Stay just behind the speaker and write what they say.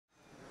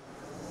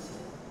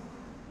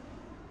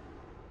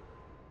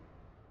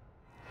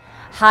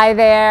Hi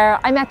there,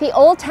 I'm at the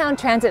Old Town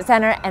Transit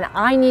Center and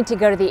I need to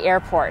go to the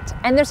airport.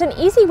 And there's an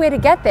easy way to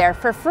get there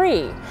for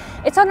free.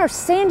 It's on our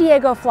San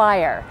Diego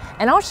flyer,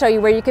 and I'll show you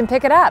where you can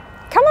pick it up.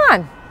 Come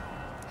on!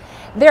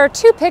 There are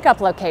two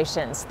pickup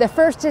locations. The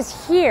first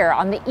is here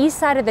on the east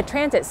side of the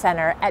transit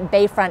center at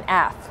Bayfront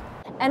F,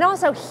 and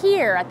also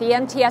here at the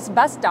MTS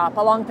bus stop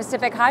along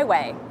Pacific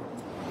Highway.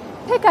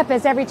 Pickup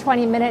is every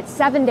 20 minutes,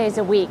 7 days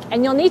a week,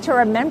 and you'll need to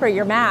remember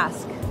your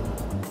mask.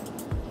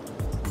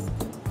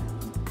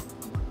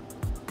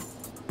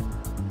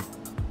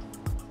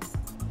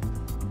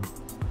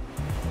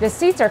 The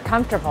seats are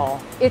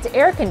comfortable, it's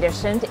air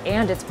conditioned,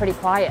 and it's pretty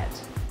quiet.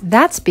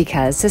 That's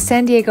because the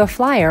San Diego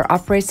Flyer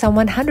operates on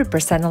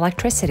 100%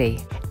 electricity,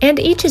 and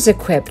each is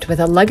equipped with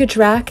a luggage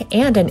rack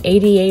and an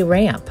ADA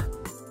ramp.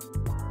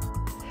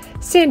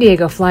 San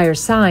Diego Flyer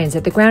signs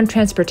at the ground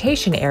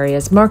transportation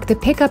areas mark the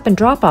pickup and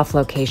drop-off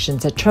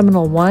locations at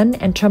Terminal 1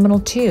 and Terminal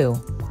 2.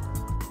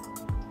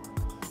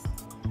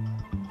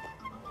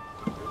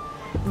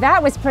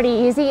 That was pretty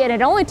easy, and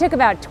it only took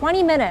about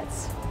 20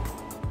 minutes.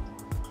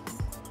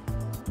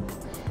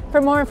 For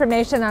more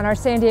information on our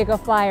San Diego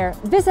Flyer,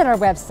 visit our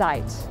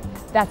website.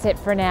 That's it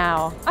for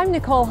now. I'm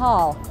Nicole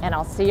Hall, and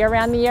I'll see you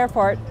around the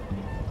airport.